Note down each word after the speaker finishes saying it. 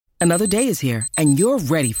Another day is here, and you're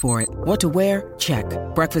ready for it. What to wear? Check.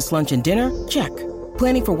 Breakfast, lunch, and dinner? Check.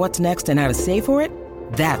 Planning for what's next and how to save for it?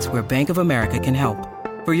 That's where Bank of America can help.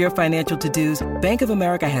 For your financial to-dos, Bank of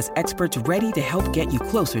America has experts ready to help get you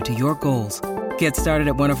closer to your goals. Get started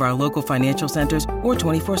at one of our local financial centers or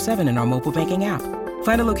 24/7 in our mobile banking app.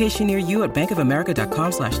 Find a location near you at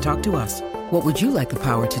bankofamerica.com/talktous. What would you like the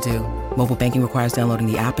power to do? Mobile banking requires downloading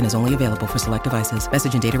the app and is only available for select devices.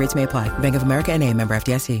 Message and data rates may apply. Bank of America N.A., member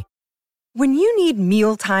FDIC. When you need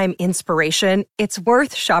mealtime inspiration, it's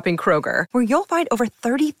worth shopping Kroger, where you'll find over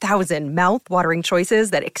 30,000 mouth-watering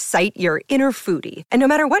choices that excite your inner foodie. And no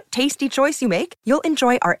matter what tasty choice you make, you'll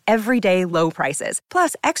enjoy our everyday low prices,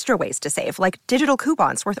 plus extra ways to save, like digital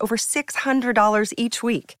coupons worth over $600 each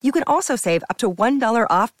week. You can also save up to $1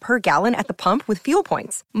 off per gallon at the pump with fuel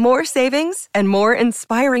points. More savings and more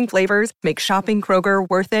inspiring flavors make shopping Kroger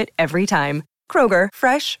worth it every time. Kroger,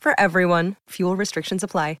 fresh for everyone. Fuel restrictions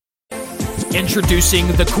apply. Introducing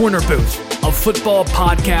The Korner Booth, a football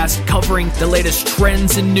podcast covering the latest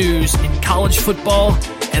trends and news in college football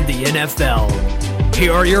and the NFL.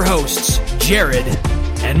 Here are your hosts, Jared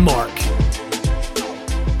and Mark.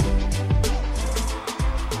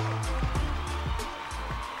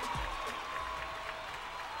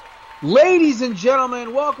 Ladies and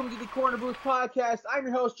gentlemen, welcome to The Korner Booth podcast. I'm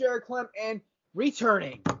your host, Jared Clem, and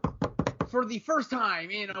returning for the first time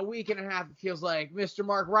in a week and a half, it feels like, Mr.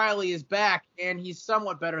 Mark Riley is back, and he's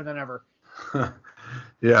somewhat better than ever.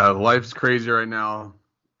 Yeah, life's crazy right now.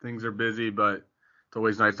 Things are busy, but it's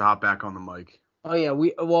always nice to hop back on the mic. Oh, yeah.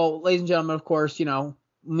 Well, ladies and gentlemen, of course,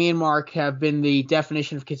 me and Mark have been the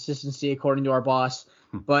definition of consistency according to our boss.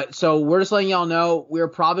 But so we're just letting y'all know we're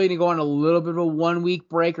probably going to go on a little bit of a 1 week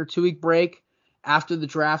break or 2 week break after the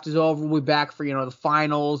draft is over. We'll be back for, the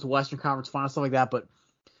finals, the Western Conference finals, stuff like that. But,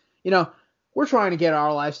 we're trying to get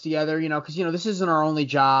our lives together, because, this isn't our only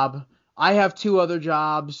job. I have two other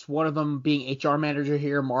jobs, one of them being HR manager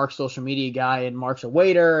here, Mark's social media guy, and Mark's a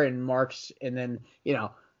waiter, and then,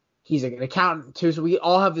 he's an accountant too. So we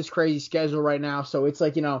all have this crazy schedule right now. So it's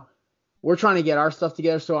like, we're trying to get our stuff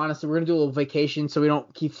together. So honestly, we're going to do a little vacation so we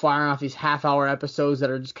don't keep firing off these half-hour episodes that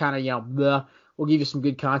are just kind of, bleh. We'll give you some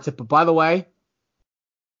good content. But by the way,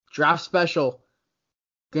 draft special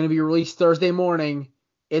going to be released Thursday morning.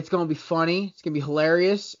 It's going to be funny, it's going to be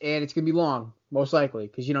hilarious, and it's going to be long, most likely,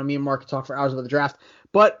 because, me and Mark can talk for hours about the draft.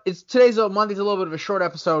 But Monday's a little bit of a short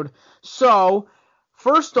episode. So,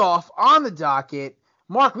 first off, on the docket,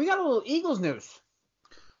 Mark, we got a little Eagles news.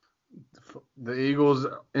 The Eagles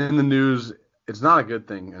in the news, it's not a good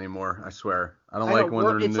thing anymore, I swear. I don't like when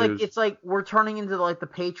they're in the news. It's like we're turning into, the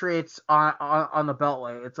Patriots on the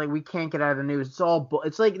Beltway. It's like we can't get out of the news.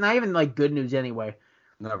 It's like not even, good news anyway.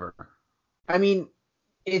 Never. I mean,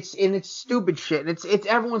 it's stupid shit. It's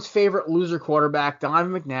everyone's favorite loser quarterback,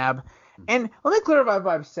 Donovan McNabb. And let me clarify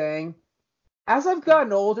by saying, as I've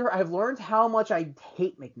gotten older, I've learned how much I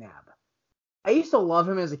hate McNabb. I used to love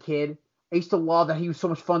him as a kid. I used to love that he was so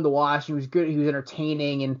much fun to watch. He was good. He was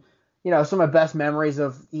entertaining. And, some of my best memories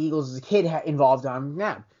of the Eagles as a kid involved Donovan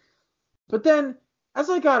McNabb. But then,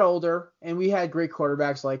 as I got older, and we had great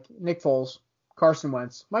quarterbacks like Nick Foles, Carson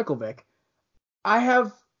Wentz, Michael Vick,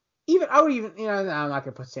 I'm not going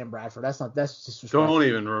to put Sam Bradford. That's disrespectful. Don't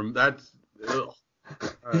even. That's. Ugh.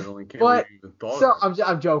 I only can't even thought. So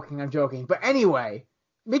I'm joking. But anyway,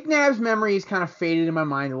 McNabb's memory is kind of faded in my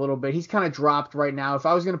mind a little bit. He's kind of dropped right now. If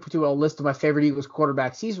I was going to put to a list of my favorite Eagles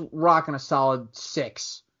quarterbacks, he's rocking a solid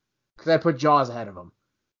 6 because I put Jaws ahead of him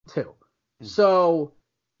too. So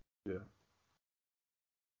yeah.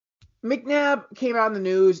 McNabb came out in the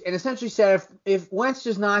news and essentially said if Wentz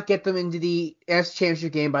does not get them into the NFC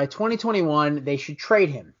Championship game by 2021, they should trade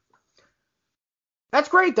him. That's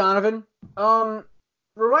great, Donovan.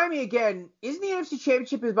 Remind me again, isn't the NFC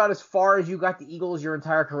Championship about as far as you got the Eagles your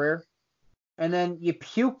entire career? And then you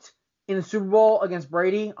puked in the Super Bowl against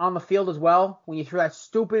Brady on the field as well when you threw that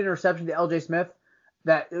stupid interception to L.J. Smith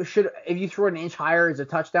that should, if you threw it an inch higher, is a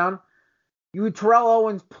touchdown. You had Terrell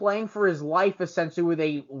Owens playing for his life, essentially, with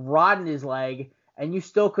a rod in his leg, and you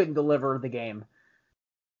still couldn't deliver the game.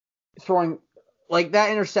 Throwing,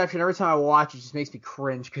 that interception, every time I watch it just makes me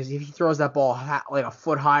cringe, because if he throws that ball a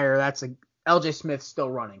foot higher, that's L.J. Smith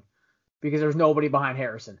still running, because there's nobody behind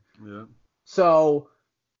Harrison. Yeah. So,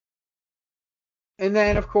 and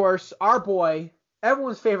then, of course, our boy,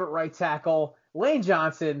 everyone's favorite right tackle, Lane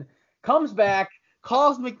Johnson, comes back,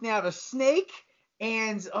 calls McNabb a snake,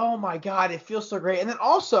 and, oh my God, it feels so great. And then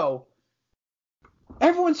also,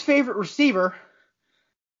 everyone's favorite receiver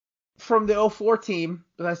from the 04 team,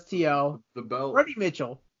 that's T.O., the belt. Freddie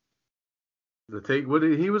Mitchell. He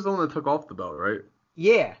was the one that took off the belt, right?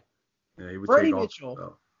 Yeah. Yeah, he would Freddie take off Mitchell the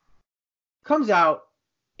belt. comes out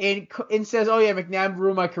and says, "Oh yeah, McNabb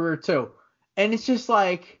ruined my career too," and it's just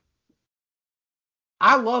like,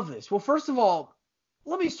 I love this. Well, first of all,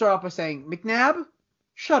 let me start off by saying, McNabb,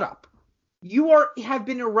 shut up. You have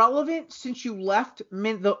been irrelevant since you left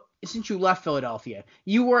Philadelphia.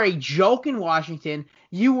 You were a joke in Washington.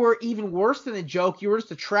 You were even worse than a joke. You were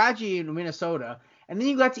just a tragedy in Minnesota. And then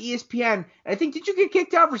you got to ESPN. And I think, did you get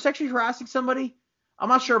kicked out for sexually harassing somebody? I'm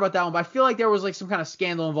not sure about that one, but I feel like there was like some kind of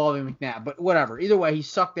scandal involving McNabb. But whatever. Either way, he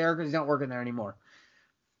sucked there because he's not working there anymore.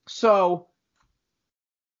 So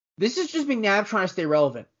this is just McNabb trying to stay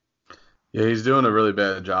relevant. Yeah, he's doing a really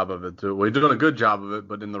bad job of it too. Well, he's doing a good job of it,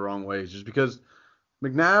 but in the wrong ways. Just because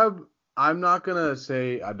McNabb, I'm not gonna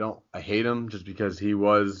say I hate him just because he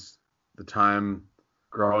was the time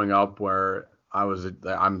growing up where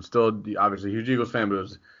I'm still obviously a huge Eagles fan, but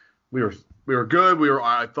we were good.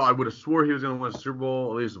 I thought I would have swore he was gonna win a Super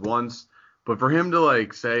Bowl at least once. But for him to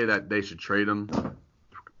like say that they should trade him,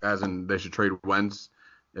 as in they should trade Wentz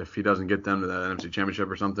if he doesn't get them to the NFC Championship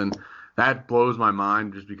or something, that blows my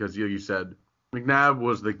mind just because, like you said, McNabb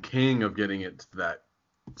was the king of getting it to that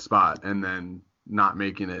spot and then not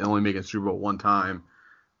making it, only making Super Bowl one time.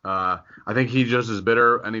 I think he's just as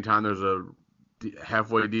bitter anytime there's a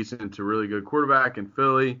halfway decent to really good quarterback in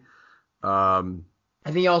Philly. I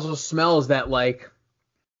think he also smells that, like,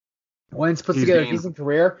 Wentz puts together a decent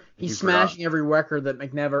career, he's smashing every record that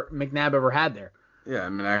McNabb ever had there. Yeah, I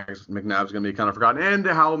mean, McNabb's going to be kind of forgotten. And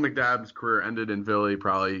how McNabb's career ended in Philly,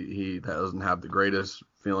 probably he doesn't have the greatest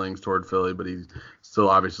feelings toward Philly, but he's still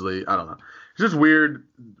obviously, I don't know. It's just weird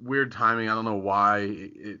timing. I don't know why.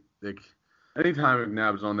 Anytime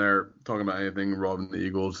McNabb's on there talking about anything involving the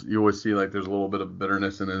Eagles, you always see like there's a little bit of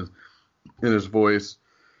bitterness in his voice.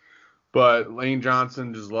 But Lane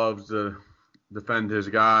Johnson just loves to defend his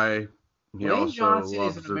guy. He loves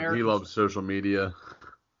social media.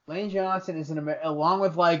 Lane Johnson is along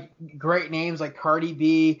with like great names like Cardi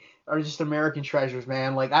B are just American treasures,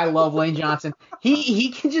 man. Like, I love Lane Johnson.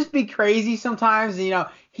 He can just be crazy sometimes. You know,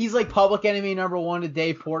 he's like public enemy number one to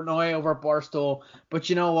Dave Portnoy over at Barstool. But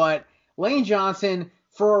you know what? Lane Johnson,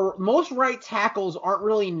 for most right tackles, aren't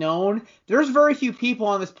really known. There's very few people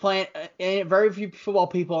on this planet, very few football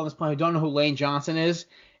people on this planet who don't know who Lane Johnson is.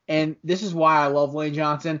 And this is why I love Lane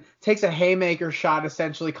Johnson. Takes a haymaker shot,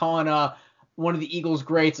 essentially calling one of the Eagles'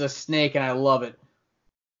 greats a snake, and I love it.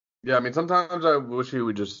 Yeah, I mean, sometimes I wish he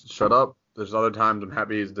would just shut up. There's other times I'm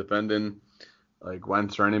happy he's defending, like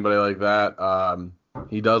Wentz or anybody like that.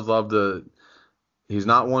 He does love to – he's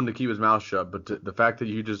not one to keep his mouth shut, but the fact that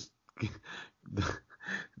you just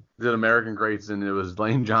did American greats and it was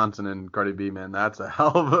Lane Johnson and Cardi B, man, that's a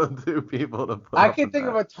hell of a two people to put I can think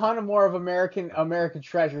of a ton of more of American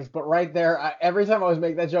treasures, but right there, every time I was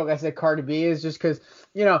making that joke, I said Cardi B is just because,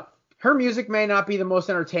 you know, her music may not be the most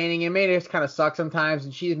entertaining. It may just kind of suck sometimes,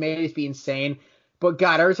 and she's made it be insane. But,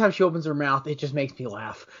 God, every time she opens her mouth, it just makes me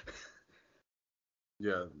laugh.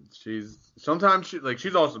 Yeah, she's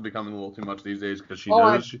also becoming a little too much these days because she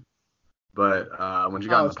knows. But when she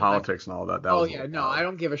got into politics and all that, I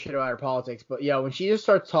don't give a shit about her politics. But, yeah, when she just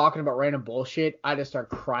starts talking about random bullshit, I just start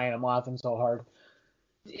crying. I'm laughing so hard.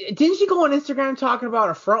 Didn't she go on Instagram talking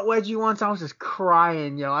about a front wedgie once? I was just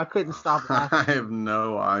crying, yo. I couldn't stop laughing. I have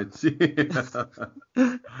no idea.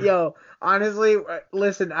 Yo, honestly,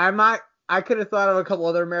 listen, I could have thought of a couple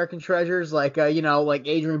other American treasures, like like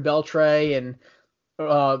Adrian Beltre and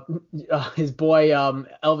his boy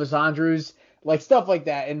Elvis Andrews, like stuff like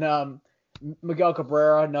that. And Miguel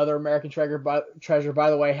Cabrera, another American treasure. By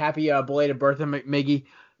the way, happy belated birthday, Miggy.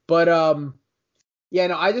 But yeah,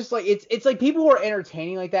 no, I just like it's like people who are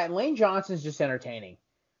entertaining like that, and Lane Johnson's just entertaining.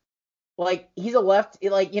 Like, he's a left,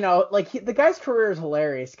 like, the guy's career is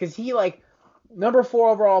hilarious because he, like, number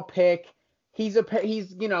 4 overall pick. He's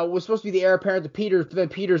was supposed to be the heir apparent to Peters, but then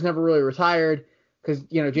Peters never really retired because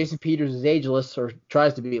Jason Peters is ageless, or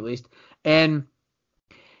tries to be at least, and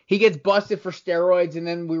he gets busted for steroids, and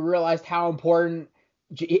then we realized how important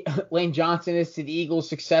Lane Johnson is to the Eagles'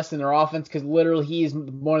 success in their offense because literally he is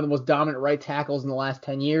one of the most dominant right tackles in the last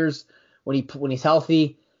 10 years when he's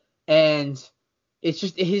healthy, and it's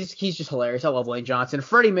just he's just hilarious. I love Lane Johnson.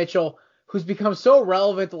 Freddie Mitchell, who's become so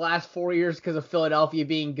relevant the last 4 years because of Philadelphia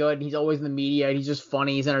being good, and he's always in the media, and he's just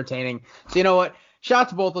funny, he's entertaining. So you know what? Shout out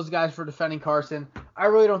to both those guys for defending Carson. I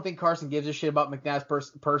really don't think Carson gives a shit about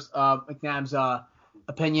McNabb's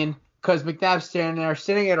opinion. Because McNabb's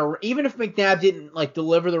sitting at even if McNabb didn't like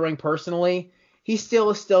deliver the ring personally, he still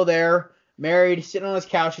is there, married, sitting on his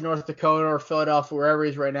couch in North Dakota or Philadelphia, wherever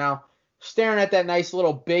he's right now, staring at that nice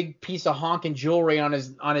little big piece of honking jewelry on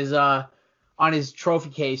his trophy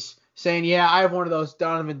case, saying, "Yeah, I have one of those.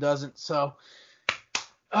 Donovan doesn't." So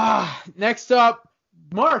Next up,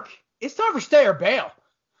 Mark, it's time for Stay or Bail.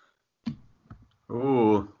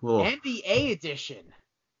 Ooh, little. NBA edition.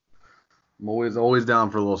 I'm always down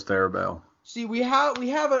for a little Stay or Bail. See, we have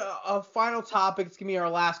a final topic. It's going to be our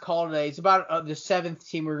last call today. It's about the seventh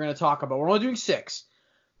team we're going to talk about. We're only doing 6.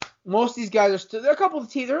 Most of these guys are still – there are a couple of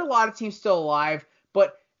teams – there are a lot of teams still alive.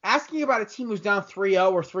 But asking about a team who's down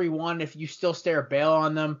 3-0 or 3-1 if you still Stay or Bail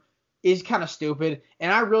on them is kind of stupid.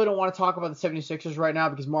 And I really don't want to talk about the 76ers right now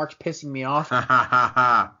because Mark's pissing me off.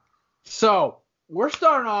 So we're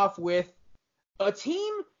starting off with a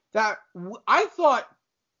team that I thought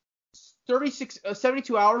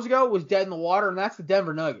 72 hours ago was dead in the water, and that's the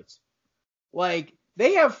Denver Nuggets. Like,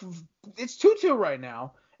 it's 2-2 right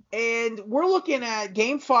now, and we're looking at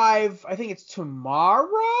Game 5, I think it's tomorrow?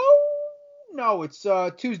 No, it's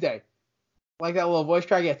Tuesday. Like that little voice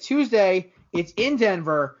crack. Yeah, Tuesday, it's in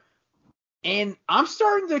Denver, and I'm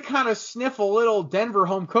starting to kind of sniff a little Denver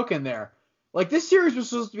home cooking there. Like, this series was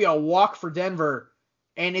supposed to be a walk for Denver,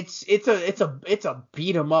 and it's a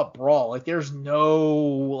beat 'em up brawl. Like, there's no,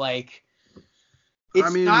 like...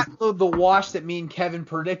 It's not the wash that me and Kevin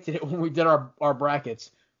predicted it when we did our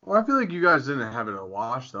brackets. Well, I feel like you guys didn't have it a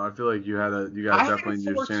wash, though. I feel like you guys definitely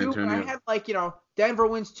knew San Antonio. I had, Denver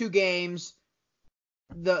wins 2 games.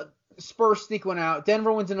 The Spurs sneak one out.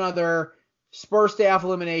 Denver wins another. Spurs stay off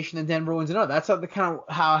elimination, and Denver wins another. That's how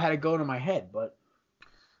I had it going in my head. But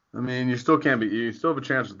I mean, you still have a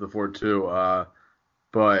chance with the 4-2.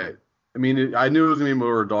 But I mean, I knew it was gonna be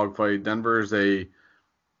more of a dogfight. Denver's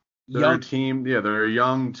they're a team. Yeah, they're a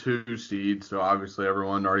young 2 seed. So obviously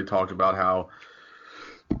everyone already talked about how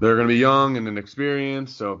they're going to be young and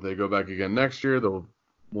inexperienced. So if they go back again next year,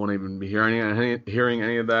 won't even be hearing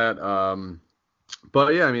any of that.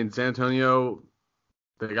 But yeah, I mean, San Antonio,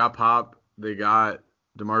 they got Pop. They got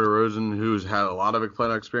DeMar DeRozan, who's had a lot of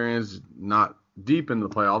playoff experience, not deep in the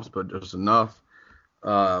playoffs, but just enough.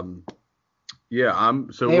 So they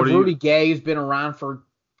have Rudy Gay, who's been around for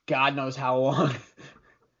God knows how long.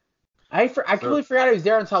 I completely forgot he was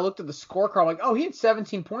there until I looked at the scorecard. I'm like, oh, he had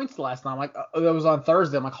 17 points last night. I'm like, that was on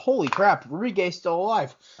Thursday. I'm like, holy crap, Rudy Gay's still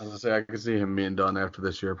alive. I was gonna say I could see him being done after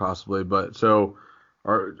this year possibly, but so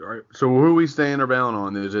who are we staying or bailing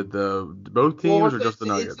on? Is it both teams or just the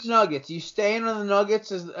Nuggets? It's the Nuggets. You staying on the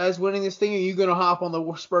Nuggets as winning this thing, or are you gonna hop on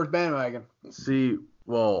the Spurs bandwagon? See,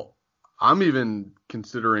 well, I'm even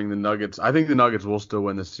considering the Nuggets. I think the Nuggets will still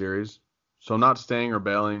win this series. So I'm not staying or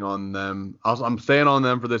bailing on them. I'm staying on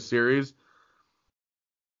them for this series.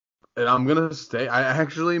 And I'm going to stay. I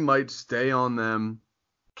actually might stay on them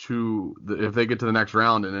if they get to the next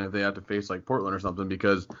round and if they have to face like Portland or something,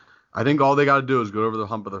 because I think all they got to do is go over the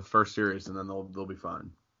hump of the first series and then they'll be fine.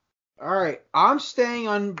 All right. I'm staying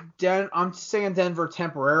on Denver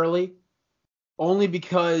temporarily only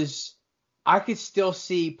because I could still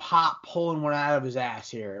see Pop pulling one out of his ass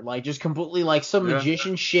here. Like, just completely like some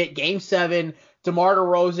magician shit. Game 7, DeMar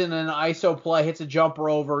DeRozan in an ISO play hits a jumper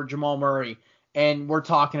over Jamal Murray. And we're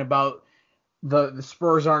talking about the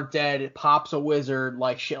Spurs aren't dead. Pop's a wizard,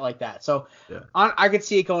 like shit like that. So I could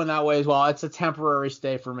see it going that way as well. It's a temporary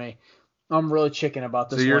stay for me. I'm really chicken about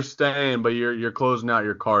this. So you're staying, but you're closing out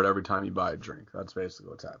your card every time you buy a drink. That's basically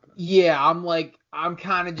what's happening. Yeah, I'm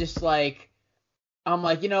kind of just like, I'm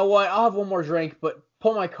like, you know what? I'll have one more drink, but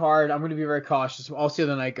pull my card. I'm going to be very cautious. I'll see how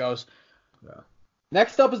the night goes. Yeah.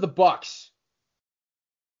 Next up is the Bucks.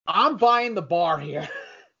 I'm buying the bar here.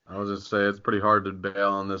 I was just saying it's pretty hard to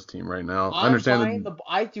bail on this team right now. I understand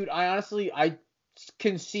I honestly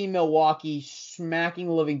can see Milwaukee smacking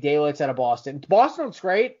the living daylights out of Boston. Boston looks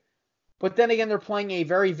great, but then again, they're playing a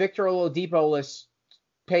very Victor Oladipo-less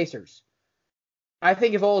Pacers. I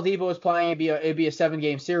think if Oladipo was playing, it'd be a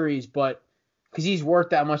 7-game series, but because he's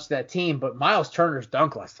worth that much to that team. But Miles Turner's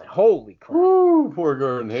dunk last night, holy crap! Woo, poor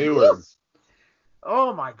Gordon Hayward.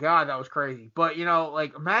 Oh my God, that was crazy. But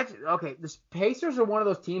imagine. Okay, the Pacers are one of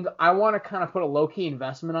those teams I want to kind of put a low-key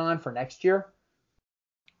investment on for next year.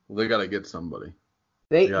 Well, they got to get somebody.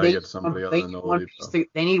 They get somebody other than Oladipo.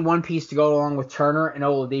 They need one piece to go along with Turner and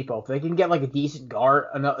Oladipo. If they can get like a decent guard,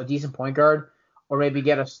 a decent point guard, or maybe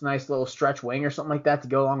get a nice little stretch wing or something like that to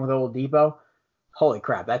go along with Oladipo, holy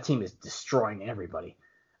crap, that team is destroying everybody.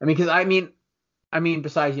 I mean,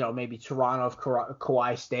 besides maybe Toronto if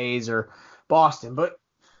Kawhi stays or Boston,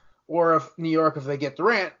 or if New York if they get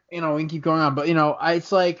Durant, we can keep going on. But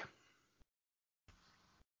it's like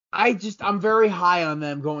I'm very high on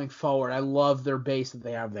them going forward. I love their base that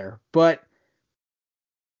they have there. But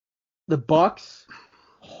the Bucks,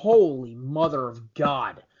 holy mother of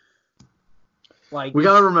God. Like we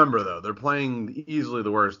gotta remember though, they're playing easily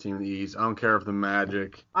the worst team in the East. I don't care if the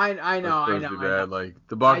Magic. I know. Like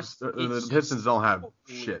the Bucks, the Pistons don't have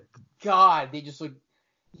shit. God, they just look.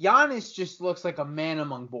 Giannis just looks like a man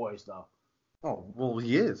among boys, though. Oh well,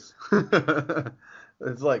 he is.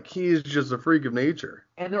 It's like he's just a freak of nature.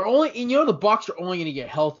 And the Bucks are only going to get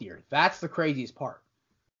healthier. That's the craziest part.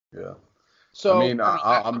 Yeah. So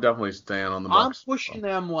I'm definitely staying on the Bucks. I'm pushing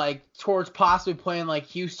them like towards possibly playing like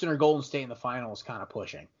Houston or Golden State in the finals, kind of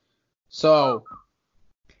pushing. So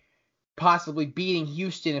possibly beating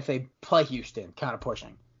Houston if they play Houston, kind of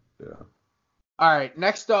pushing. Yeah. All right.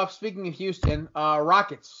 Next up, speaking of Houston,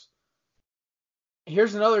 Rockets.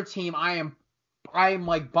 Here's another team I am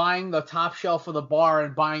like buying the top shelf of the bar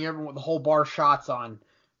and buying everyone with the whole bar shots on.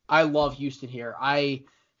 I love Houston here.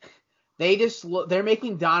 They're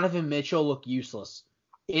making Donovan Mitchell look useless.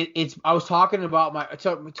 I was talking about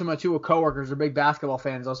to my two coworkers, they're big basketball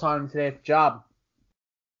fans. I was talking to them today at the job.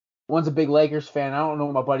 One's a big Lakers fan. I don't know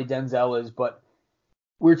what my buddy Denzel is, but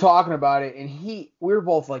we were talking about it, and we were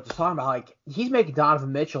both like just talking about like he's making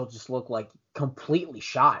Donovan Mitchell just look like completely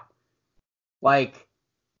shot. Like,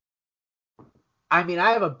 I mean,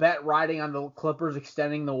 I have a bet riding on the Clippers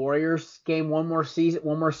extending the Warriors game one more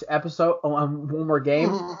episode, one more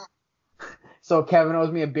game. So Kevin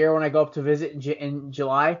owes me a beer when I go up to visit in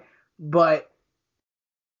July. But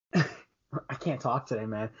I can't talk today,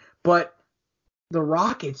 man. But the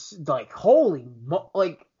Rockets, like,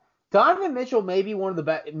 Donovan Mitchell may be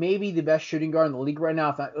maybe the best shooting guard in the league right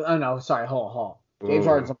now. Hold on. James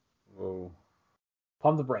Harden's.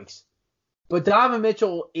 Pump the brakes. But Donovan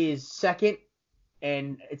Mitchell is second,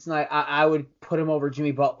 and it's not. I would put him over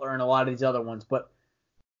Jimmy Butler and a lot of these other ones. But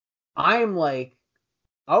I'm like,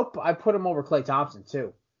 I put him over Klay Thompson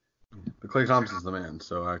too. But Klay Thompson's the man,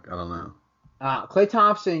 so I don't know. Klay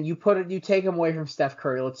Thompson, you take him away from Steph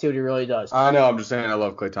Curry. Let's see what he really does. I know. I'm just saying I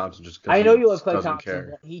love Klay Thompson just because. I know you love Klay Thompson.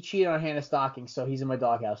 Care. He cheated on Hannah Stocking, so he's in my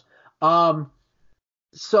doghouse.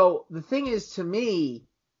 So the thing is, to me,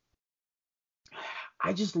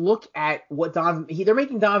 I just look at what they're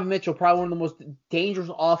making Donovan Mitchell probably one of the most dangerous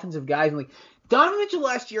offensive guys in the league. Donovan Mitchell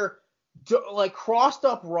last year, like crossed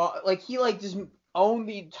up, like he like just owned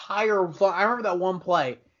the entire. I remember that one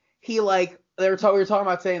play. He like we were talking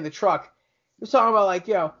about today in the truck. He was talking about like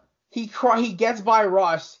he gets by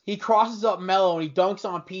Russ, he crosses up Melo, and he dunks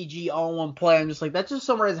on PG all in one play. I'm just like that just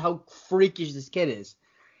summarizes how freakish this kid is,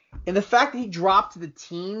 and the fact that he dropped to the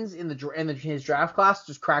teens in his draft class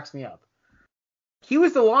just cracks me up. He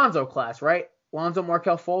was the Lonzo class, right? Lonzo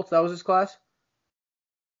Markelle Fultz, that was his class?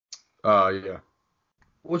 Yeah.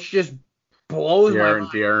 Which just blows my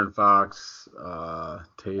mind. De'Aaron Fox,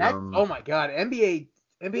 Tatum. Oh my God,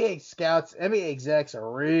 NBA scouts, NBA execs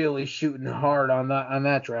are really shooting hard on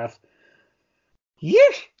that draft. Yeah.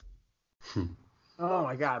 Oh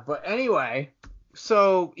my God. But anyway,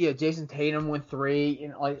 so yeah, Jason Tatum went 3,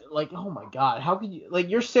 and like oh my God, how could you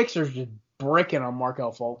your Sixers just bricking on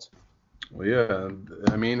Markelle Fultz? Well, yeah,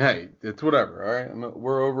 I mean, hey, it's whatever, all right?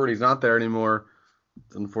 We're over it. He's not there anymore.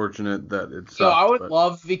 It's unfortunate that it's. So I would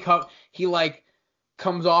love if he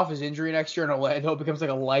comes off his injury next year in Orlando, becomes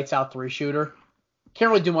like a lights out 3 shooter. Can't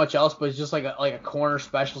really do much else, but it's just like a corner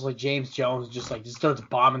specialist like James Jones, just starts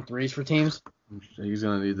bombing 3s for teams. He's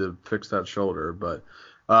gonna need to fix that shoulder, but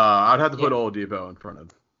I'd have to put Oladipo in front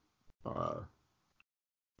of.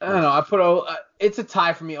 I don't know. It's a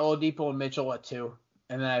tie for me. Oladipo and Mitchell at 2.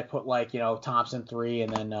 And then I put Thompson 3,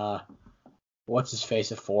 and then what's his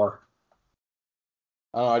face at 4.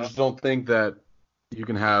 I just don't think that you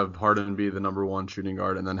can have Harden be the number 1 shooting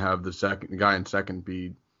guard and then have the guy in second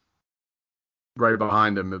be right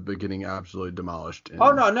behind him, but getting absolutely demolished.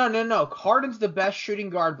 Oh no! Harden's the best shooting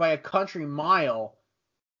guard by a country mile,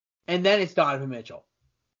 and then it's Donovan Mitchell.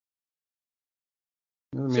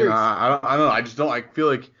 I mean, I don't know. I just don't. I feel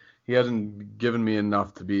like he hasn't given me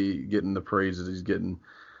enough to be getting the praise that he's getting.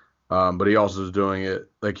 But he also is doing it.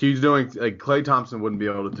 Like, he's doing, like, Klay Thompson wouldn't be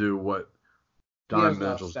able to do what Donovan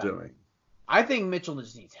Mitchell's doing. I think Mitchell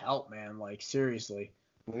just needs help, man. Like, seriously.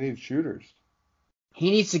 They need shooters.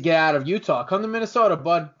 He needs to get out of Utah. Come to Minnesota,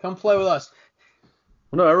 bud. Come play with us.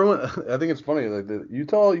 Well, no, everyone, I think it's funny. Like,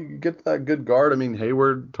 Utah, you get that good guard. I mean,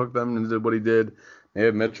 Hayward took them and did what he did. They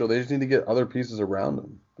have Mitchell. They just need to get other pieces around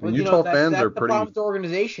them. Well, Utah fans are pretty. That's the problem with the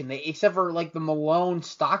organization. Except for like the Malone,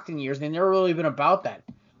 Stockton years, they've never really been about that.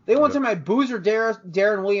 They one time had Boozer,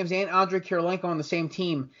 Darren Williams, and Andre Kirilenko on the same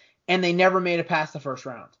team, and they never made it past the first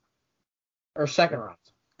round or second round.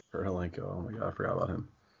 Kirilenko, oh my God, I forgot about him.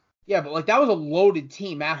 Yeah, but that was a loaded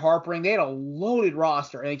team. Matt Harpering, they had a loaded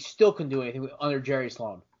roster, and they still couldn't do anything under Jerry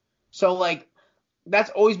Sloan. So that's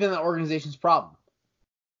always been the organization's problem.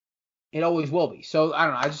 It always will be. So I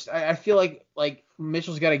don't know. I feel like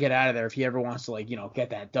Mitchell's got to get out of there if he ever wants to get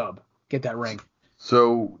that dub, get that ring.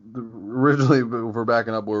 So originally, if we're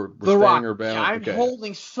backing up, we're The staying Rockets. or bailing. Yeah,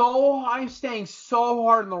 I'm staying so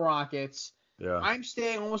hard in the Rockets. Yeah. I'm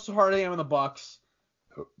staying almost as hard as I am in the Bucks.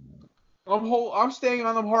 I'm staying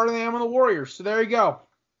on them harder than I am on the Warriors. So there you go.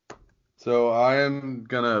 So I am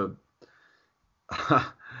gonna.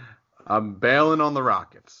 I'm bailing on the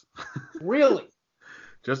Rockets. Really?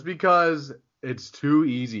 Just because it's too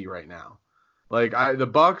easy right now. Like the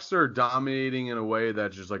Bucks are dominating in a way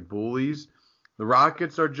that's just like bullies. The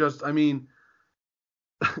Rockets are just, I mean,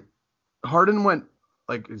 Harden went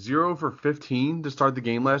like 0 for 15 to start the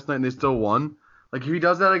game last night and they still won. Like if he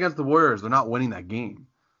does that against the Warriors, they're not winning that game.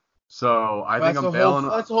 So I think I'm bailing.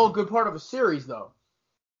 That's a whole good part of a series, though.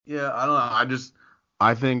 Yeah, I don't know.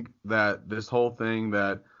 I think that this whole thing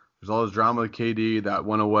that there's all this drama with KD that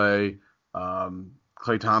went away.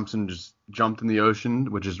 Klay Thompson just jumped in the ocean,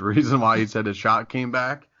 which is the reason why he said his shot came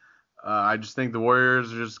back. I just think the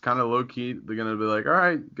Warriors are just kind of low key. They're gonna be like, all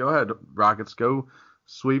right, go ahead, Rockets, go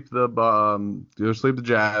sweep the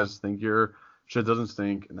Jazz. Think your shit doesn't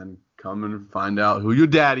stink, and then come and find out who your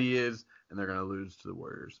daddy is, and they're gonna lose to the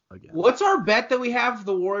Warriors again. What's our bet that we have if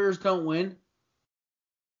the Warriors don't win?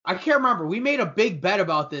 I can't remember. We made a big bet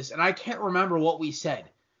about this, and I can't remember what we said.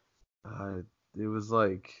 It was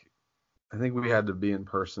like, I think we had to be in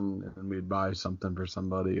person and we'd buy something for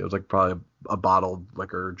somebody. It was like probably a bottled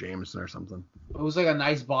liquor, Jameson or something. It was like a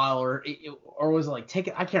nice bottle, or was it like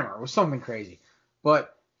ticket? I can't remember. It was something crazy.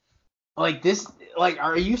 But like this,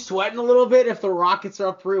 are you sweating a little bit if the Rockets are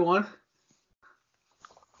up 3-1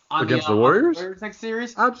 against the Warriors? Warriors next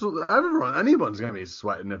series? Absolutely. Anyone's gonna be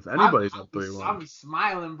sweating if anybody's up 3-1. I'll be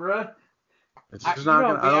smiling, bro. It's just not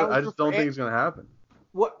gonna. I just don't think it's gonna happen.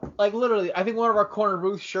 What, literally, I think one of our Korner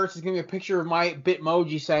Booth shirts is going to be a picture of my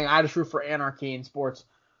Bitmoji saying, I just root for anarchy in sports.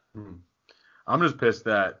 I'm just pissed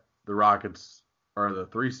that the Rockets are the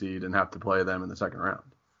 3 seed and have to play them in the second round.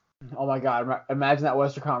 Oh, my God. Imagine that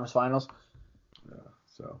Western Conference Finals. Yeah,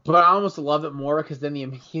 so. But I almost love it more because then the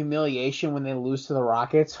humiliation when they lose to the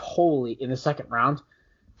Rockets, in the second round.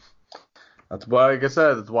 That's why, like I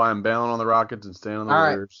said, that's why I'm bailing on the Rockets and staying on the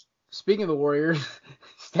Warriors. Right. Speaking of the Warriors,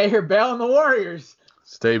 stay here bailing the Warriors.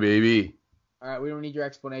 Stay, baby. All right, we don't need your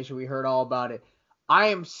explanation. We heard all about it. I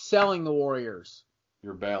am selling the Warriors.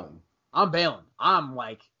 You're bailing. I'm bailing. I'm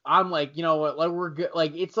like, you know what? Like we're good.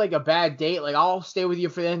 Like it's like a bad date. Like I'll stay with you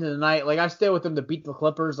for the end of the night. Like I stay with them to beat the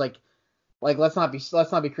Clippers. Like let's not be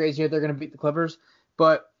crazy here. They're gonna beat the Clippers.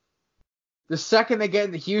 But the second they get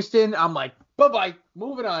into Houston, I'm like, bye,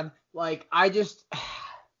 moving on. Like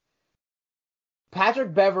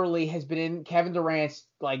Patrick Beverley has been in Kevin Durant's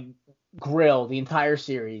grill the entire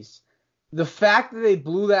series. The fact that they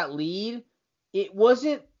blew that lead, it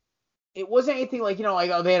wasn't anything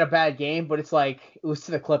they had a bad game, but it's like it was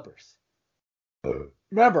to the Clippers.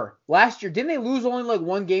 Remember, last year, didn't they lose only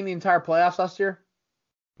one game the entire playoffs last year?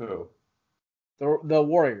 Who? The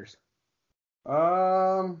Warriors.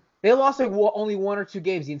 They lost only 1 or 2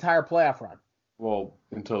 games the entire playoff run. Well,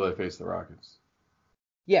 until they faced the Rockets.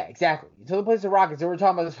 Yeah, exactly. Until they faced the Rockets, they were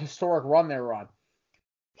talking about this historic run they were on.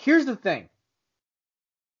 Here's the thing.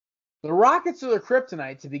 The Rockets are their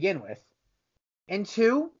kryptonite to begin with. And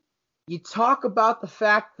 2, you talk about the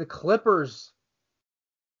fact the Clippers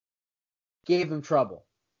gave them trouble.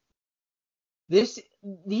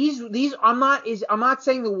 I'm not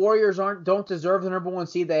saying the Warriors don't deserve the number 1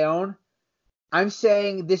 seed they own. I'm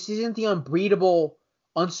saying this isn't the unbeatable,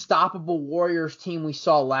 unstoppable Warriors team we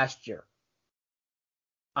saw last year.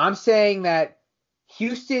 I'm saying that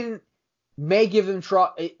Houston may give them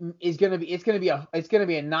trouble. It's gonna be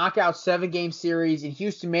a knockout 7-game series, and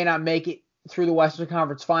Houston may not make it through the Western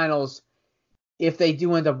Conference Finals if they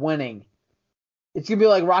do end up winning. It's gonna be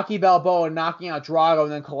like Rocky Balboa knocking out Drago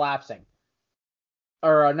and then collapsing,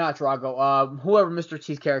 or not Drago. Whoever Mr.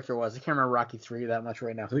 T's character was, I can't remember Rocky 3 that much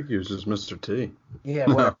right now. I think he was just Mr. T.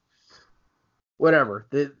 Yeah, whatever.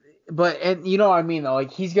 But you know what I mean though.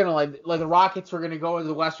 Like he's gonna like the Rockets are gonna go into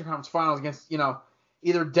the Western Conference Finals against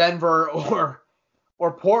either Denver or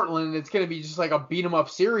Portland. It's gonna be just like a beat 'em up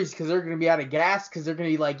series because they're gonna be out of gas because they're gonna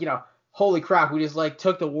be holy crap, we just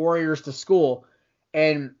took the Warriors to school.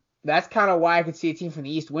 And that's kind of why I could see a team from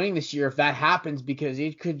the East winning this year if that happens, because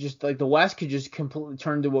it could just the West could just completely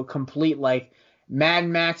turn to a complete Mad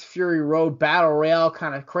Max Fury Road battle royale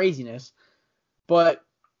kind of craziness. But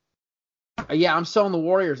yeah, I'm selling the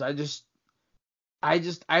Warriors. I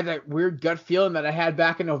have that weird gut feeling that I had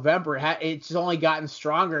back in November. It's just only gotten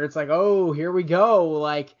stronger. It's like, oh, here we go.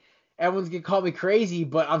 Everyone's gonna call me crazy,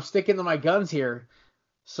 but I'm sticking to my guns here.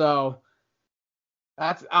 So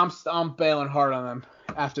I'm bailing hard on them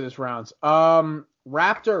after this round.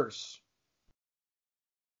 Raptors.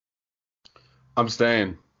 I'm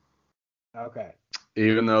staying, Okay.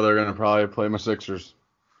 even though they're gonna probably play my Sixers.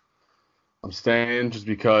 I'm staying just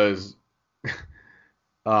because.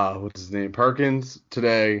 What's his name? Perkins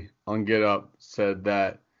today on Get Up said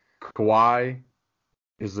that Kawhi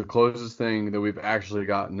is the closest thing that we've actually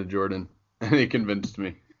gotten to Jordan, and he convinced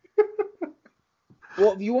me.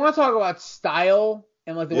 Well, if you want to talk about style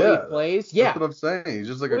and like the way he plays, That's what I'm saying. He's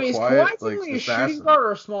just like a is quiet, Kawhi like a assassin. shooting guard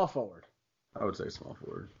or a small forward? I would say small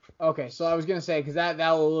forward. Okay, so I was gonna say because that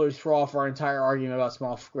will literally throw off our entire argument about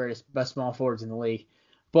best small forwards in the league,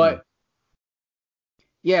 but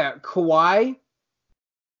yeah, Kawhi,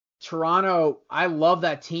 Toronto. I love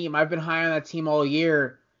that team. I've been high on that team all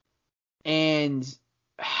year, and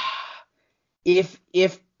if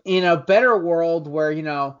in a better world where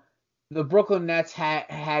the Brooklyn Nets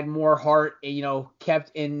had more heart,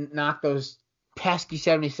 kept and knocked those pesky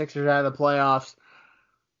 76ers out of the playoffs,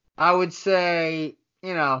 I would say,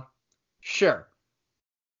 sure.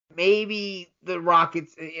 Maybe the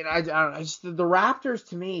Rockets, I don't know, just the Raptors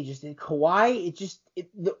to me, just Kawhi,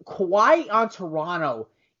 the Kawhi on Toronto,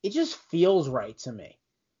 it just feels right to me.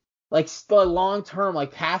 Like still long term,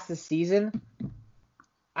 like past the season,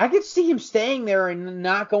 I could see him staying there and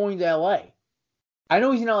not going to LA. I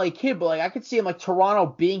know he's an LA kid, but like I could see him like Toronto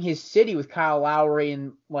being his city with Kyle Lowry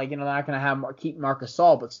and like not gonna keep Marc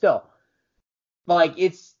Gasol, but still, like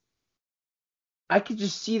I could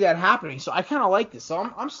just see that happening. So I kind of like this. So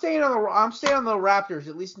I'm staying on the Raptors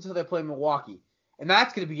at least until they play Milwaukee, and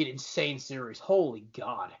that's gonna be an insane series. Holy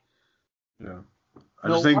God. Yeah, I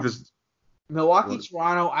just think this Milwaukee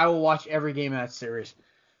Toronto. I will watch every game of that series.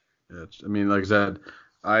 Yeah, I mean, like I said,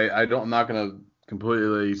 I'm not gonna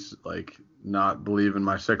completely like not believe in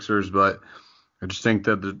my Sixers, but I just think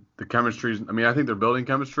that the chemistry. I mean, I think they're building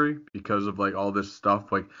chemistry because of like all this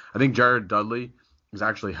stuff. Like I think Jared Dudley is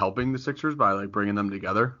actually helping the Sixers by like bringing them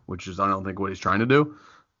together, which is I don't think what he's trying to do.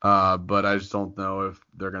 But I just don't know if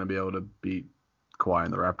they're gonna be able to beat Kawhi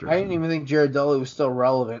and the Raptors. I didn't even think Jared Dudley was still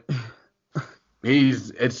relevant.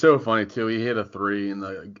 It's so funny too. He hit a 3 in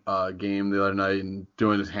the game the other night and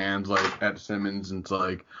doing his hands like at Simmons, and it's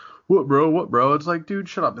like, what bro? It's like, dude,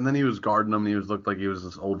 shut up. And then he was guarding him, and he looked like he was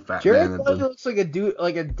this old fat Jared man. Dudley looks like a dude,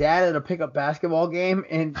 like a dad at a pickup basketball game,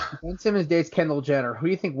 and Ben Simmons dates Kendall Jenner. Who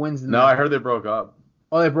do you think wins the No, I heard they broke up.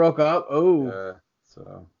 Oh, they broke up? Oh. Yeah,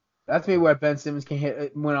 so. That's maybe why Ben Simmons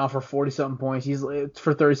went off for 40-something points. He's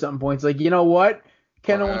for 30-something points. Like, you know what?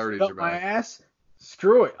 Kendall wants to up my ass?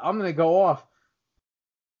 Screw it. I'm going to go off.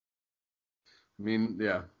 I mean,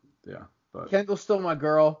 yeah. But Kendall's still my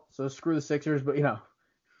girl, so screw the Sixers, but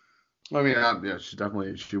I mean, yeah,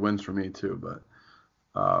 she wins for me too, but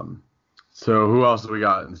so who else do we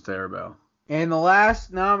got in Stay or Bail? And the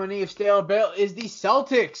last nominee of Stay or Bail is the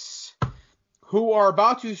Celtics, who are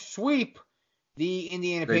about to sweep the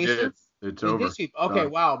Indiana Pacers. It's over. Okay,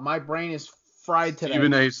 wow, my brain is fried today.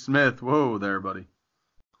 Stephen A. Smith, whoa there, buddy.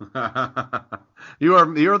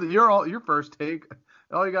 Your first take.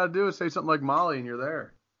 All you gotta do is say something like Molly, and you're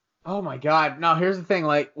there. Oh my God! Now here's the thing: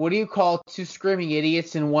 like, what do you call 2 screaming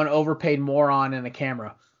idiots and 1 overpaid moron in a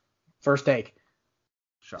camera? First take.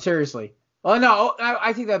 Seriously. Oh no,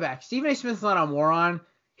 I take that back. Stephen A. Smith's not a moron.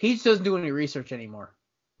 He just doesn't do any research anymore.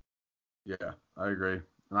 Yeah, I agree.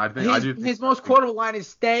 And I think his most quotable line is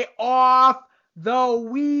 "Stay off the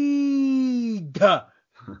weed."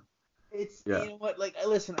 It's You know what? Like,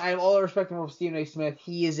 listen, I have all the respect for Stephen A. Smith.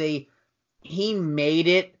 He made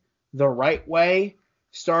it the right way.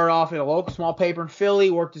 Started off in a local small paper in Philly,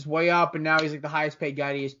 worked his way up, and now he's like the highest paid guy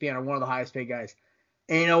at ESPN, or one of the highest paid guys.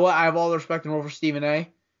 And you know what? I have all the respect and for Stephen A.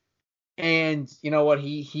 And you know what?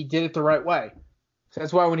 He did it the right way. So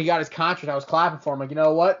that's why when he got his contract, I was clapping for him. Like, you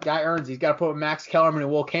know what? Guy earns it. He's got to put with Max Kellerman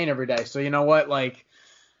and Will Kane every day. So you know what? Like,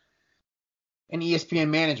 and ESPN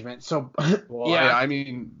management. So yeah, I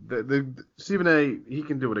mean, the Stephen A. he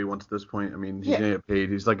can do what he wants at this point. I mean, he's gonna get paid.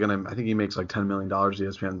 He's like I think he makes like $10 million.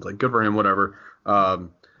 ESPN's like, good for him, whatever.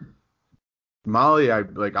 Molly, I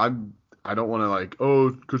don't want to like,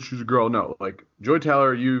 because she's a girl. No, like Joy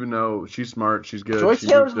Taylor, she's smart, she's good. Joy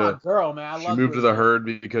Taylor's my girl, man. She moved to the Herd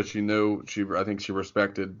because she knew I think she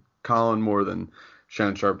respected Colin more than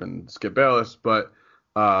Shannon Sharp and Skip Bayless, but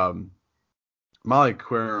Molly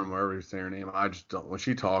Querim, wherever you say her name, I just don't. When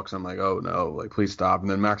she talks, I'm like, oh no, like please stop. And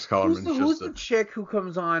then Max Kellerman's who's the chick who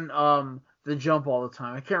comes on The Jump all the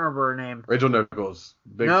time? I can't remember her name. Rachel Nichols.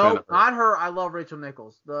 Big fan of her. Not her. I love Rachel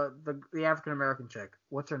Nichols. The African American chick.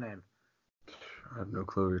 What's her name? I have no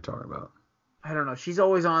clue what you're talking about. I don't know. She's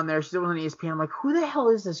always on there. She's always on ESPN. I'm like, who the hell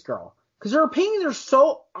is this girl? Because her opinions are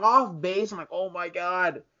so off base. I'm like, oh my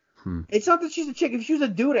God. It's not that she's a chick. If she was a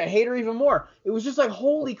dude, I'd hate her even more. It was just like,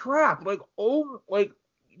 holy crap. Like,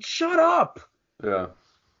 shut up. Yeah.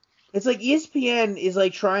 It's like ESPN is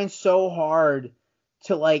like trying so hard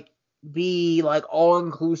to like be like all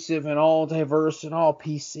inclusive and all diverse and all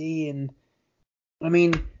PC. And I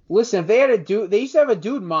mean, listen, if they had a dude, they used to have a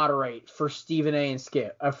dude moderate for Stephen A and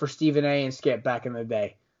Skip back in the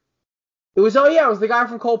day. It was the guy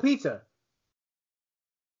from Cold Pizza.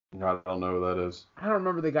 I don't know who that is. I don't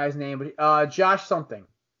remember the guy's name, but Josh something.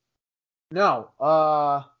 No,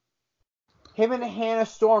 him and Hannah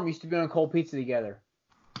Storm used to be on Cold Pizza together.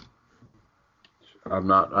 I don't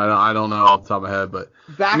know off the top of my head, but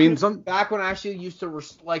back when I actually used to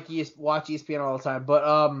watch ESPN all the time.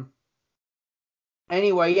 But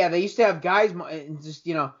anyway, yeah, they used to have guys and just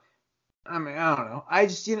I mean, I don't know. I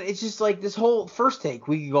just it's just like this whole First Take.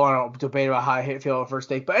 We could go on a debate about how I feel about First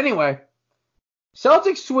Take, but anyway.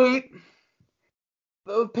 Celtics sweep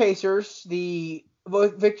the Pacers, the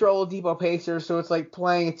Victor Oladipo Pacers, so it's like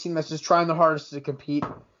playing a team that's just trying the hardest to compete.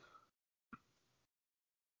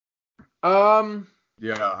 Yeah,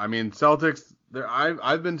 I mean Celtics.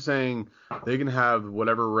 I've been saying they can have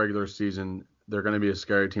whatever regular season. They're going to be a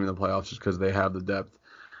scary team in the playoffs just because they have the depth.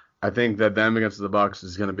 I think that them against the Bucks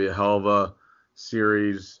is going to be a hell of a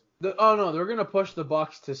series. They're going to push the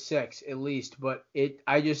Bucks to 6 at least, but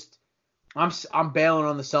I'm bailing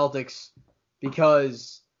on the Celtics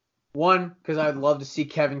because I'd love to see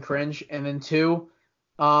Kevin cringe, and then 2,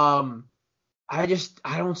 I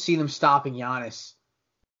don't see them stopping Giannis.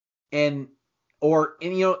 And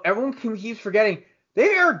everyone keeps forgetting they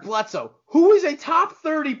have Eric Bledsoe, who is a top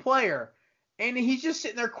 30 player, and he's just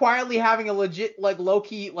sitting there quietly having a legit low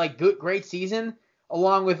key great season,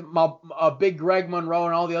 along with big Greg Monroe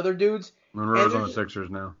and all the other dudes. Monroe's on the Sixers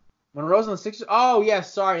now. Monroe's on the Sixers? Oh, yeah,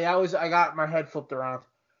 sorry. I got my head flipped around.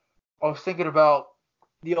 I was thinking about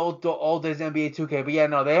the old days NBA 2K. But, yeah,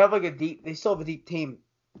 no, they still have a deep team.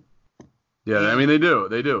 Yeah, I mean, they do.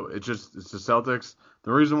 It's the Celtics.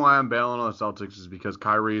 The reason why I'm bailing on the Celtics is because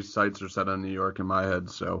Kyrie's sights are set on New York in my head.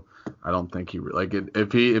 So I don't think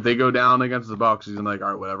if they go down against the Bucks, he's like,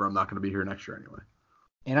 all right, whatever. I'm not going to be here next year anyway.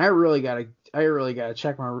 And I really gotta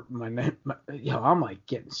check my I'm like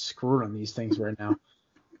getting screwed on these things right now.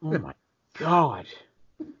 Oh my God,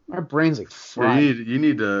 my brain's like fried. You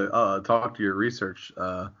need to talk to your research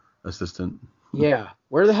assistant. Yeah,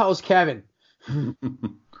 where the hell is Kevin?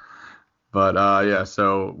 But yeah,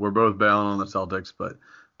 so we're both bailing on the Celtics, but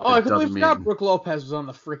I completely forgot Brook Lopez was on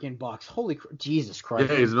the freaking Bucks. Holy Jesus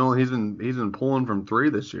Christ! Yeah, he's been pulling from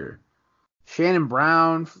 3 this year. Shannon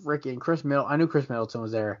Brown, freaking Chris Middleton. I knew Chris Middleton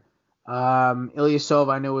was there.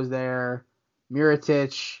 Ilyasova, I knew was there.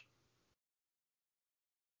 Mirotic.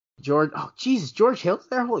 George Hill's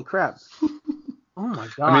there? Holy crap. Oh, my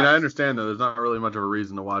God. I mean, I understand, though. There's not really much of a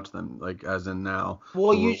reason to watch them, as in now.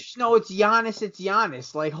 Well, you just know it's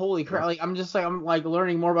Giannis. Like, holy crap. Like, I'm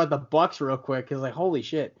learning more about the Bucks real quick, because, holy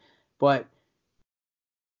shit. But,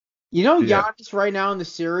 Giannis right now in the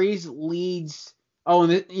series leads... Oh,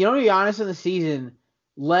 and Giannis in the season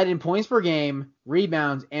led in points per game,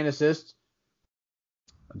 rebounds, and assists.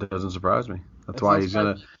 It doesn't surprise me. That's why he's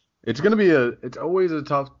going to... It's always a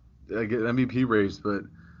tough MVP race, but...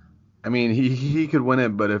 I mean, he could win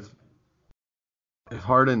it, but if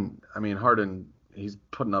Harden, he's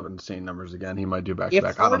putting up insane numbers again. He might do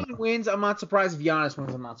back-to-back. If Harden wins, I'm not surprised. If Giannis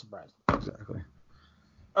wins, I'm not surprised. Exactly.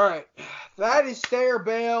 All right. That is stay or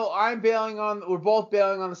bail. We're both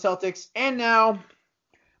bailing on the Celtics. And now,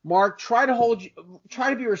 Mark, try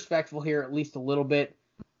to be respectful here at least a little bit.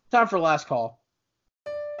 Time for last call.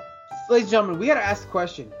 Ladies and gentlemen, we got to ask the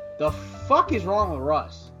question. The fuck is wrong with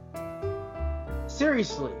Russ?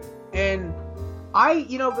 Seriously. And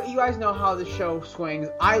you guys know how the show swings.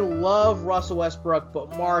 I love Russell Westbrook,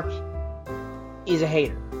 but Mark is a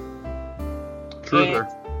hater. True.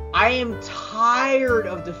 I am tired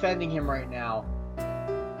of defending him right now.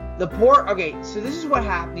 Okay, so this is what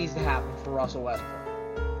needs to happen for Russell Westbrook.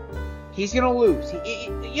 He's gonna lose. He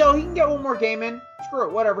can get one more game in. Screw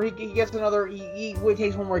it, whatever. He gets another. He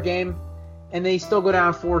takes one more game, and they still go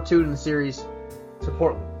down 4-2 in the series to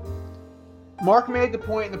Portland. Mark made the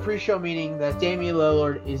point in the pre-show meeting that Damian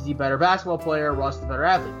Lillard is the better basketball player, Russ the better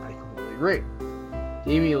athlete. I completely agree.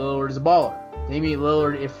 Damian Lillard is a baller. Damian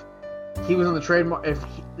Lillard, if he was on the trade, if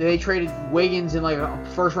they traded Wiggins in a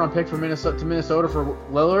first-round pick from Minnesota for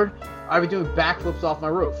Lillard, I'd be doing backflips off my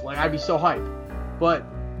roof. I'd be so hyped. But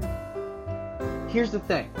here's the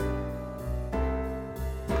thing.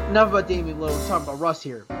 Enough about Damian Lillard. We're talking about Russ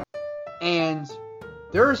here. And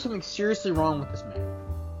there is something seriously wrong with this man.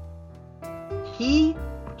 He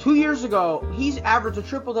 2 years ago, he's averaged a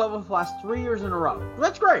triple-double for the last 3 years in a row.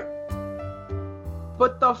 That's great.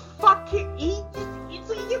 But the fuck, it's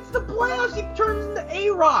like he gets the playoffs, he turns into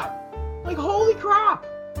A-Rod. Like, holy crap.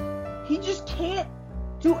 He just can't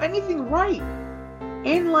do anything right.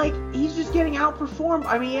 And, like, he's just getting outperformed.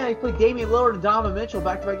 I mean, yeah, he played Damian Lillard and Donovan Mitchell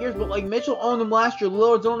back-to-back years, but, like, Mitchell owned him last year.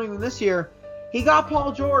 Lillard's owning him this year. He got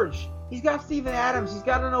Paul George. He's got Steven Adams. He's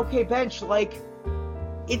got an okay bench. Like,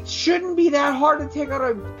 it shouldn't be that hard to take out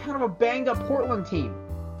a kind of a banged-up Portland team.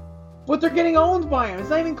 But they're getting owned by him. It's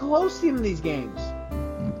not even close to him in these games.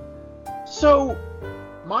 So,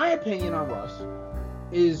 my opinion on Russ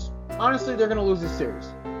is, honestly, they're going to lose this series.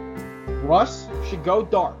 Russ should go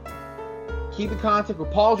dark. Keep in contact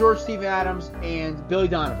with Paul George, Steven Adams, and Billy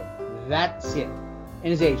Donovan. That's it.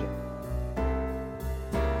 And his agent.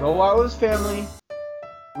 Go out with his family.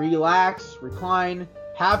 Relax. Recline.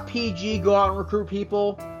 Have PG go out and recruit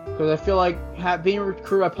people. Because I feel like being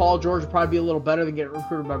recruited by Paul George would probably be a little better than getting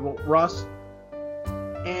recruited by Russ.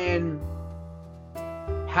 And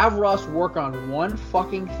have Russ work on one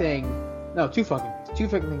fucking thing. No, two fucking things. Two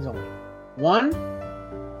fucking things only. One,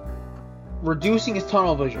 reducing his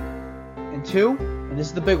tunnel vision. And two, and this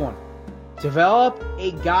is the big one, develop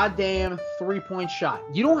a goddamn three-point shot.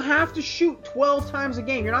 You don't have to shoot 12 times a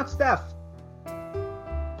game. You're not Steph.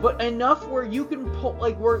 But enough where you can pull,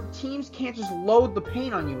 like, where teams can't just load the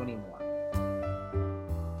paint on you anymore.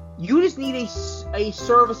 You just need a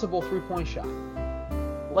serviceable three-point shot.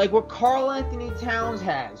 Like what Karl Anthony Towns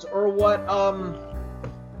has, or what,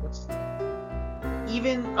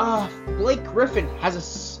 Blake Griffin has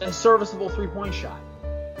a serviceable three-point shot.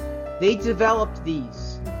 They developed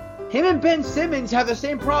these. Him and Ben Simmons have the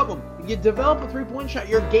same problem. If you develop a three-point shot,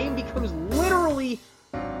 your game becomes literally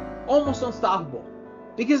almost unstoppable.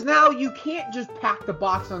 Because now you can't just pack the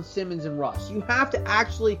box on Simmons and Russ. You have to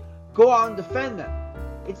actually go out and defend them.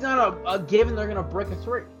 It's not a given they're going to break a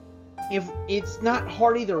three. If it's not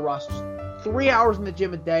hard either, Russ. Just 3 hours in the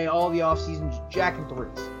gym a day, all the offseason, just jacking threes.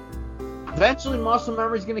 Eventually, muscle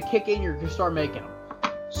memory is going to kick in. You're going to start making them.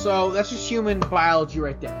 So that's just human biology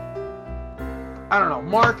right there. I don't know.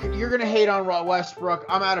 Mark, you're going to hate on Westbrook.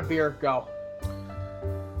 I'm out of beer. Go.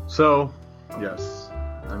 So, yes.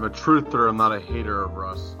 I'm a truther. I'm not a hater of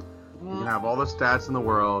Russ. He can have all the stats in the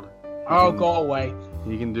world. Go away.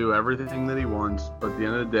 He can do everything that he wants. But at the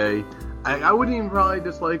end of the day, I wouldn't even probably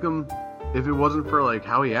dislike him if it wasn't for, like,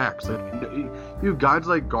 how he acts. Like, you have guys,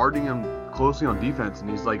 like, guarding him closely on defense, and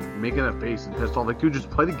he's, like, making a face and pissed off. Like, dude, just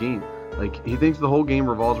play the game. Like, he thinks the whole game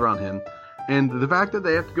revolves around him. And the fact that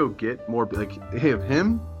they have to go get more, like, hey,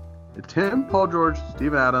 it's him, Paul George,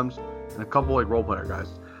 Steven Adams, and a couple, like, role player guys.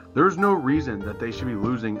 There's no reason that they should be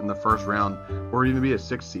losing in the first round or even be a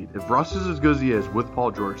 6th seed. If Russ is as good as he is with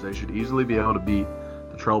Paul George, they should easily be able to beat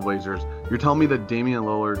the Trailblazers. You're telling me that Damian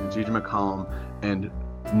Lillard and CJ McCollum and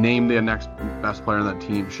name the next best player on that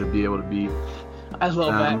team should be able to beat. As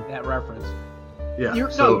well that reference. Yeah.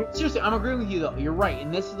 Seriously, I'm agreeing with you though. You're right,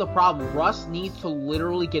 and this is the problem. Russ needs to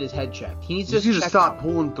literally get his head checked. He needs to stop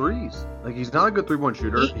pulling threes. Like, he's not a good 3-point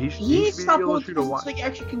shooter. He should be able to shoot a wide. Like,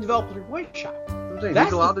 actually can develop a 3-point shot.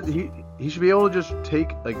 He's allowed to. He should be able to just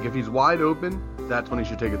take, like, if he's wide open, that's when he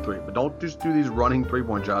should take a 3. But don't just do these running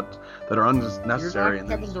 3-point shots that are unnecessary. You're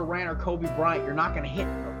not Kevin Durant or Kobe Bryant. You're not going to hit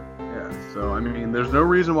them. Yeah. So I mean, there's no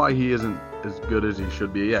reason why he isn't as good as he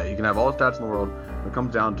should be. Yeah, he can have all the stats in the world. When it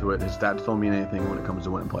comes down to it, his stats don't mean anything when it comes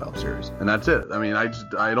to winning playoff series, and that's it. I mean, I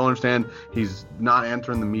don't understand. He's not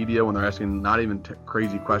answering the media when they're asking not even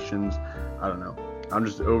crazy questions. I don't know. I'm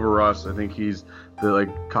just over Russ. I think he's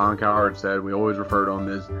like Colin Cowherd said. We always refer to him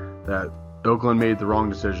as that. Oakland made the wrong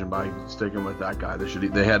decision by sticking with that guy.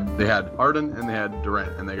 They had Harden and they had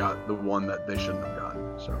Durant, and they got the one that they shouldn't have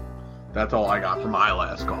gotten. So that's all I got for my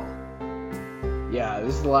last call. Yeah,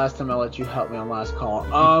 this is the last time I'll let you help me on last call.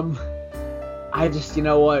 I just, you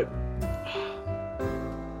know what?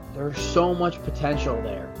 There's so much potential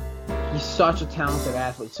there. He's such a talented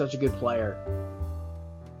athlete, such a good player.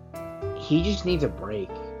 He just needs a break.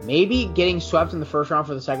 Maybe getting swept in the first round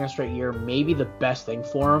for the second straight year may be the best thing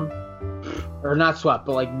for him. Or not swept,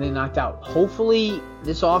 but, like, they knocked out. Hopefully,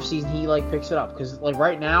 this offseason he, like, picks it up. Because, like,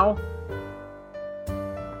 right now,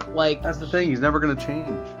 like... That's the thing. He's never going to change.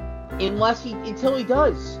 Until he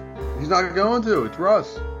does. He's not going to. It's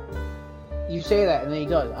Russ. You say that, and then he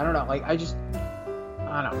does. I don't know. Like, I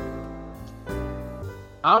don't know.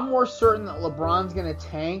 I'm more certain that LeBron's going to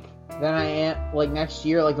tank than I am, like, next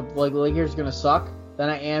year, like the Lakers going to suck, than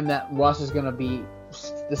I am that Russ is going to be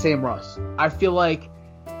the same Russ. I feel like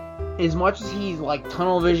as much as he's, like,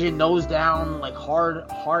 tunnel vision, nose down, like, hard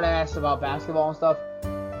ass about basketball and stuff,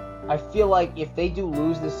 I feel like if they do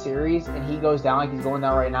lose this series and he goes down like he's going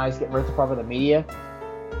down right now, he's getting ripped apart by the media.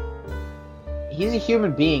 He's a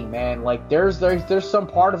human being, man. Like there's some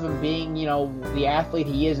part of him being, the athlete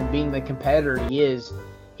he is and being the competitor he is.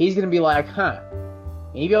 He's gonna be like,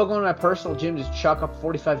 maybe I'll go to my personal gym, just chuck up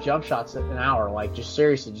 45 jump shots an hour. Like just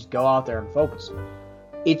seriously, just go out there and focus.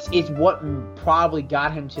 It's what probably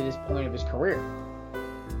got him to this point of his career.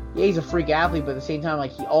 Yeah, he's a freak athlete, but at the same time,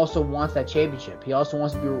 like he also wants that championship. He also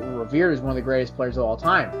wants to be revered as one of the greatest players of all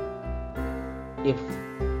time. If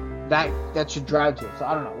that should drive to it. So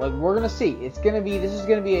I don't know. Like we're gonna see. This is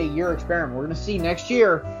gonna be a year experiment. We're gonna see next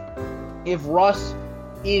year if Russ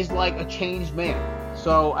is like a changed man.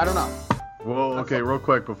 So I don't know. Well, okay, real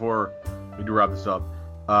quick before we do wrap this up,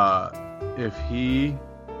 if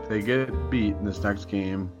they get beat in this next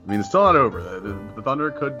game, I mean it's still not over. The Thunder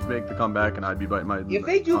could make the comeback, and I'd be biting my. If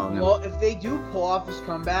they do pull off this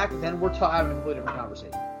comeback, then we're having a completely different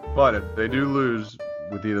conversation. But if they do lose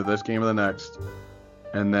with either this game or the next,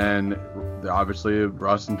 and then obviously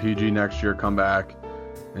Russ and PG next year come back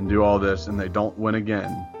and do all this, and they don't win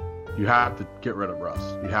again, you have to get rid of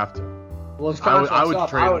Russ. You have to. Well, I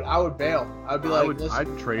would bail. I would be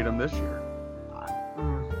I'd trade him this year.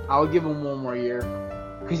 I would give him one more year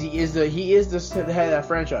because he is the head of that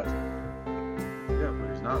franchise. Yeah,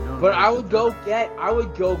 but he's not doing. But I would go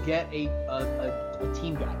get a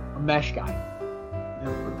team guy, a mesh guy.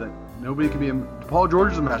 Yeah, but then nobody can be Paul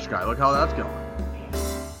George is a mesh guy. Look how that's going.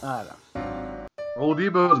 I don't know.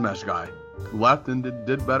 Oladipo is a mesh guy. Left and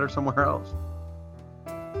did better somewhere else.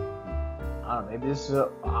 I don't know. Maybe this is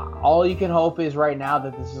all you can hope is right now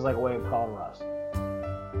that this is like a way of calling Russ.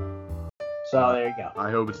 So there you go.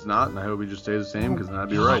 I hope it's not, and I hope he just stays the same because then I'd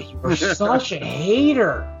be right. You're such a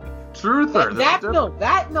hater. Truther.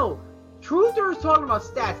 Truther is talking about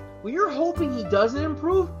stats. When you're hoping he doesn't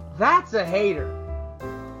improve, that's a hater.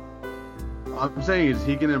 I'm saying is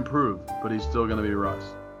he can improve, but he's still going to be Russ.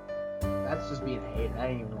 That's just being a hater. I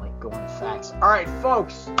ain't even like going facts. All right,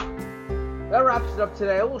 folks. That wraps it up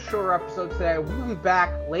today. A little shorter episode today. We'll be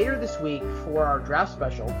back later this week for our draft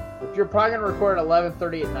special, which you're probably going to record at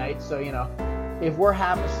 11:30 at night. So, if we're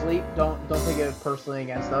half asleep, don't take it personally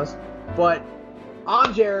against us. But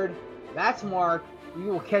I'm Jared. That's Mark. We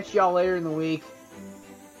will catch y'all later in the week.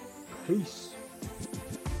 Peace.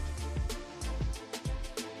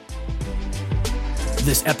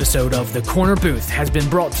 This episode of The Korner Booth has been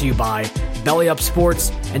brought to you by Belly Up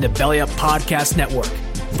Sports and the Belly Up Podcast Network.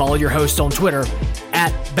 Follow your host on Twitter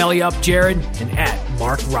 @BellyUpJared and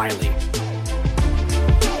 @MarkRiley.